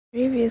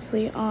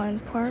Previously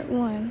on part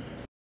 1.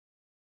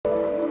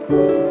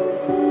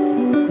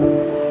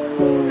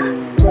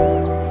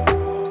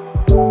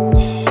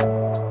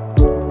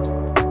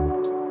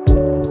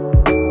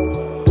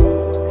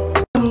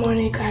 Good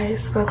morning,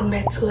 guys. Welcome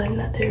back to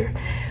another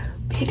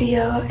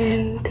video.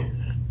 And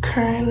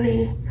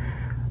currently,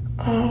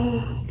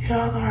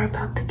 y'all are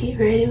about to get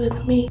ready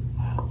with me.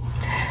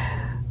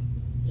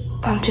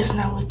 I'm just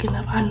not waking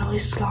up. I know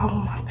it's slow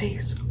on my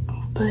face,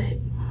 but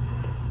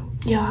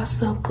y'all, I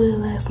slept good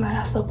last night.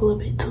 I slept a little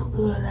bit too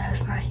good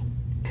last night.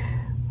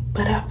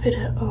 But I'm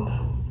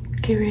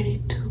finna get ready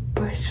to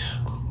brush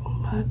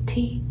my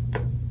teeth.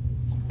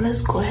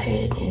 Let's go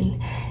ahead and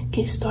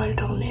get started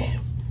on that.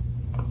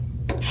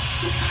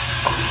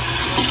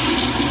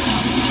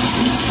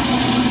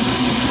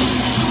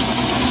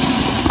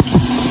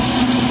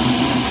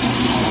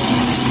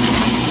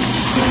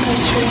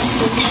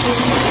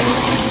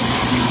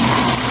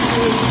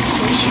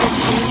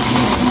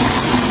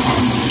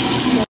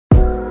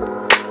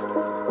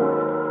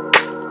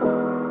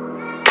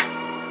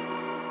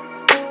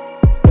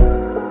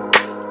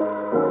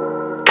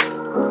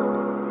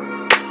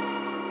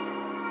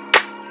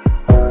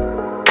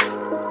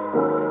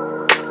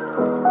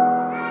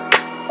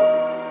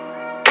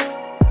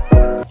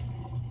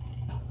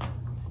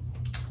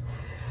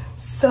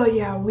 So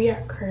yeah, we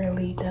are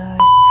currently done,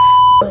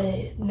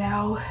 but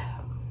now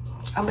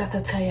I'm about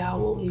to tell y'all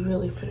what we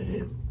really finna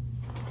do.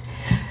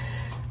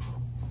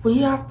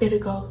 We are finna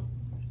go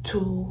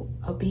to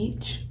a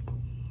beach,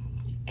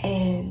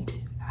 and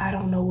I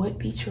don't know what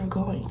beach we're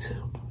going to,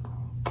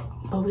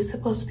 but we're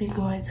supposed to be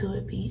going to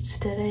a beach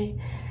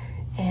today,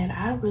 and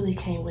I really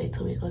can't wait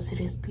till we go to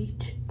this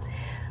beach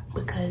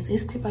because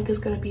it seems like it's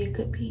gonna be a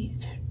good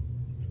beach,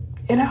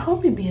 and I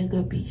hope it be a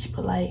good beach.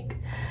 But like,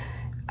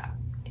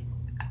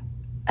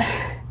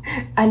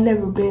 I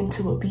never been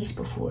to a beach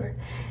before,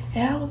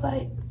 and I was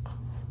like,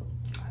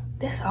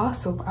 that's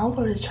awesome. I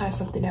want to try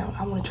something out.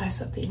 I want to try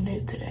something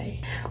new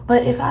today.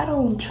 But if I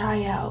don't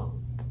try out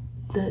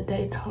the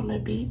Daytona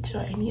beach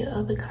or any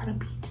other kind of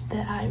beach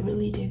that I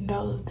really didn't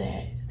know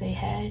that they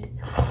had,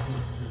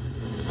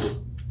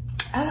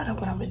 I don't know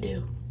what I'm gonna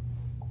do.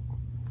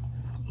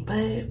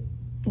 But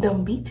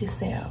them beaches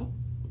sound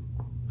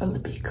a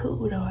little bit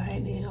cool though, I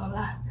ain't even gonna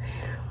lie.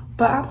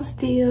 But I'ma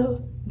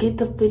still get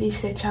the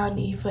footage that y'all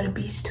need for the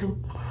beach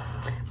too.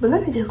 But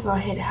let me just go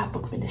ahead and hop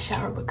up in the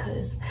shower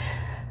because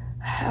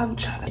I'm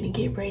trying to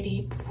get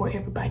ready before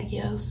everybody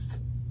else.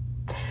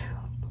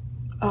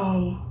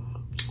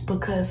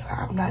 Because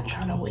I'm not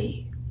trying to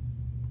wait.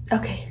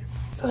 Okay,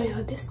 so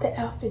yo, this is the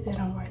outfit that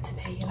I'm wearing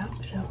today, and I'm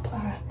gonna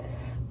apply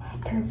my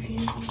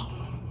perfume.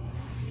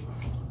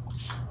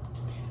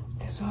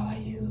 That's all I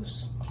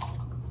use.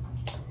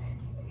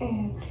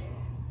 And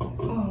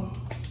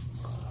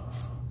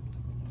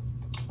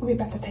we're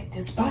about to take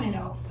this bonnet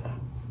off.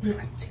 We're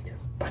about to take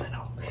this bonnet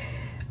off.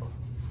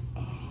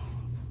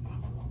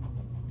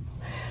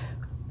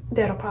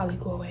 That'll probably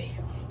go away.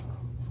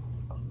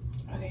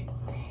 Okay,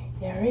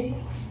 y'all ready?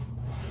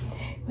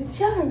 But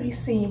y'all already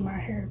seen my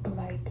hair, but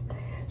like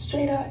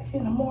straight up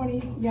in the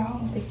morning, y'all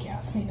don't think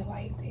y'all seen it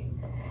like that.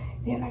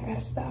 Then I gotta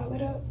style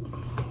it up.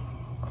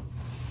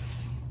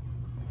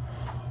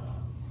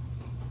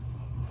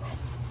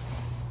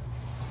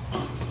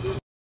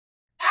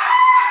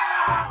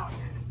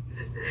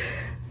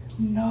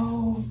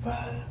 No,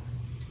 bruh.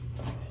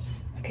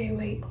 Okay,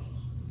 wait.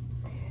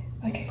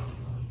 Okay.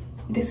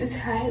 This is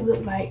how it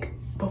looked like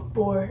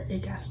before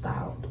it got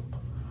styled.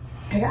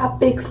 Okay, I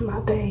fixed my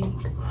bang.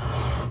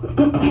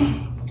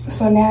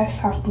 So now it's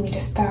time for me to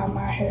style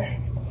my hair,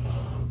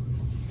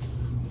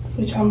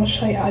 which I'm gonna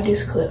show y'all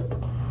this clip.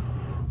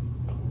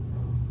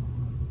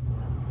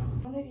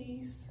 One of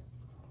these,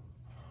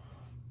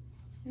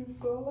 you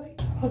go like,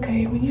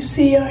 okay, when you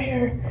see your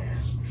hair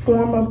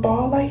form a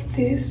ball like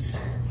this,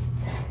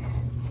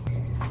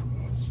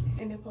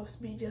 and it's supposed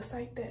to be just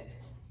like that,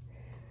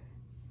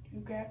 you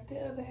grab the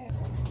other half.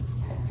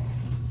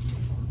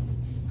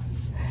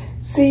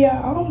 See,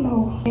 I don't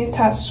know,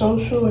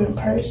 antisocial in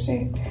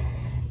person,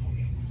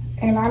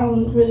 and I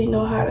don't really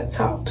know how to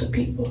talk to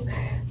people,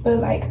 but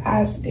like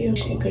I still,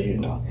 because you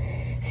know,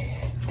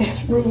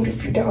 that's rude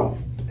if you don't.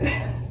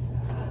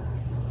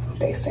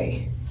 They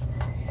say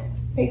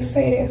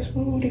that's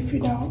rude if you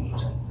don't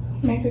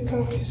make a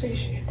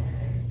conversation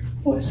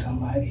with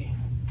somebody,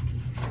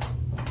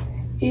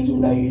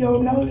 even though you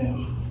don't know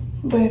them.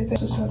 But if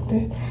there's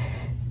something,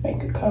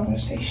 make a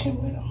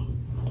conversation with them.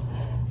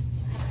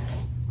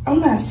 I'm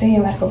not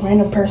saying like a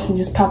random person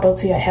just pop up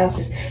to your house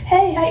and say,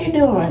 hey, how you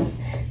doing?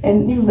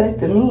 And you let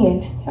them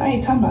in. I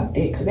ain't talking about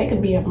that, because they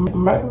could be a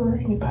murderer or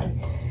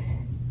anybody.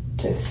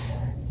 Just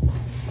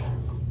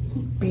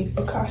be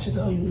precautious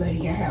of who you let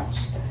in your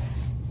house.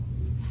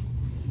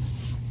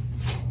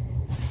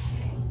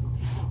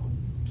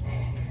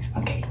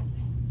 Okay.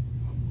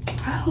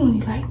 I don't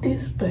really like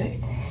this, but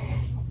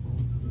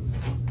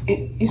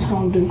it's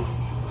gonna do.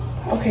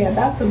 Okay,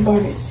 about the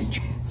bonnet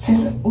situation.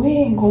 Since we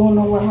ain't going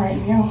nowhere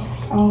right now,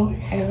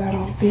 as I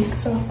don't think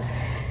so,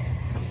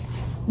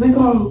 we're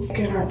gonna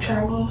get our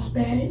travelers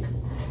bag,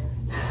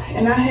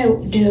 And I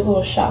did a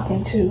little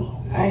shopping too.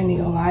 I ain't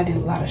even gonna lie, I did a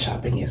lot of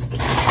shopping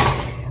yesterday.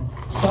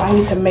 So I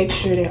need to make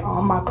sure that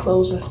all my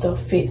clothes and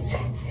stuff fits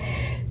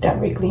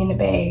directly in the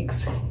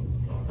bags.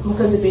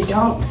 Because if it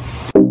don't,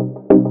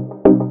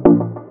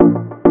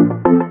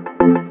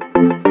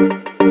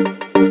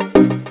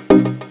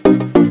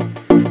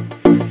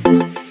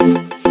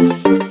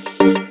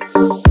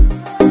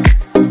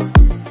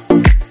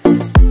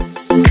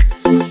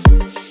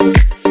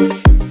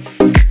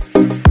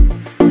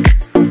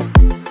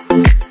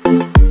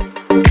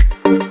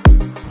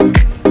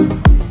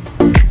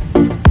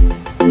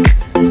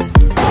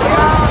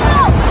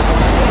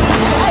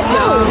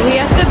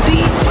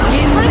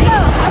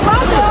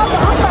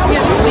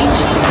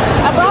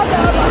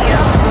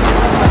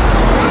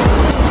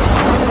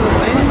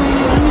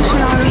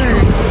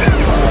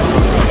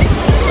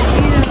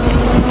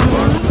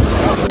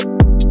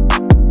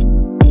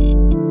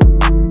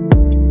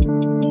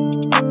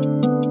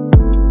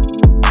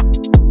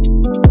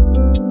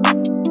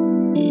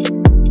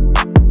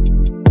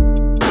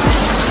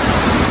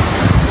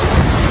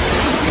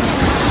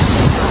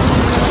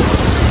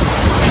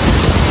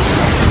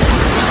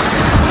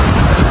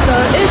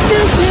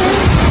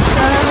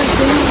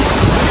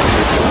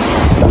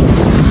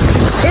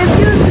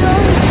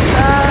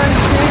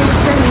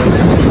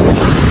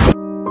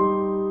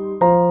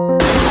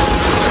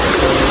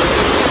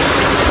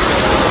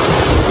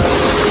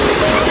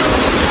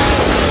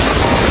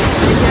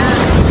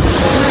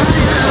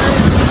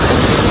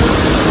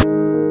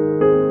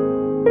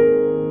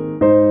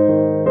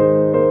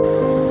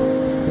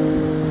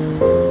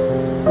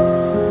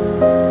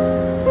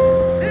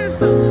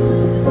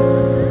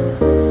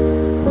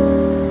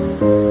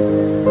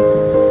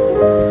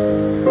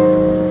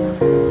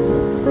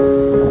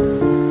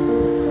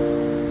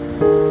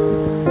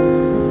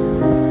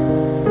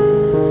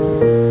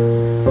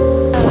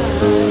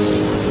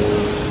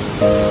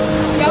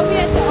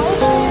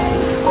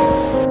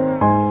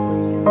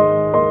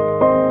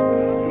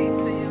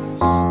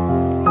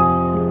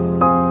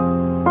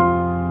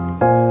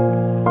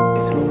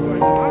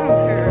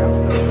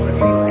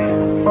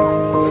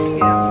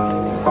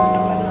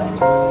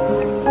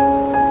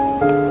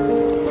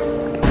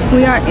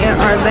 we are in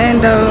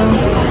Orlando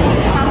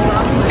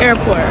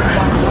Airport.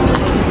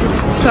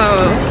 So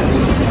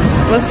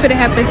what's finna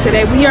happen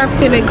today? We are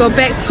finna go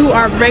back to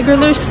our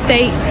regular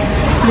state.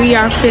 We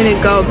are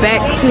finna go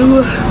back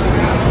to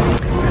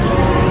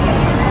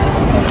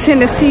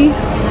Tennessee.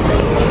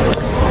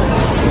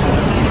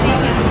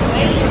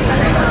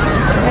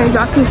 As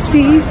y'all can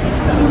see,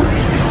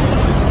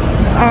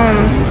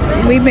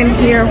 we've been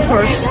here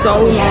for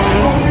so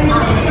long.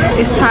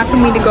 It's time for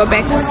me to go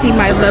back to see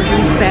my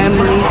lovely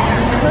family.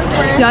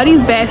 Y'all,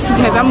 these bags too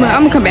heavy. I'm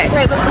gonna come back.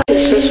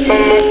 This is for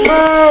my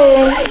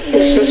girl.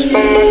 This is for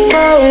my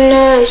girl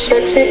now.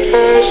 Sexy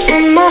ass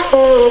from my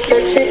hoe.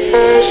 Sexy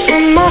ass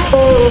from my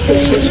hoe.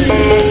 This is for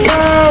my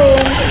girl.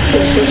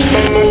 This is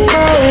for my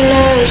girl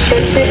now.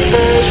 Sexy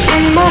ass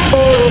from my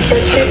hoe.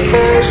 Sexy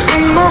ass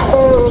from my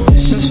hoe.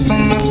 This is for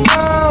my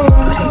girl.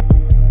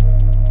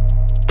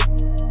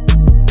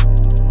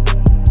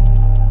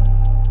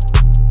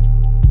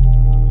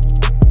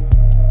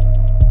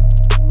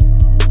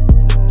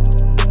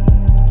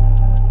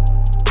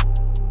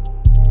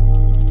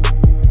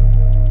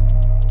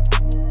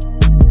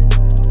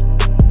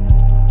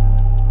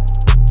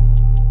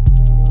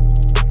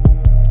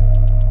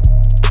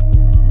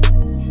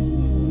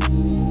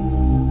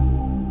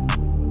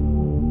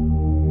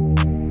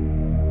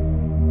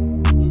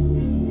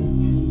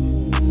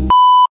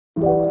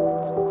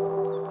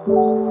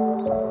 You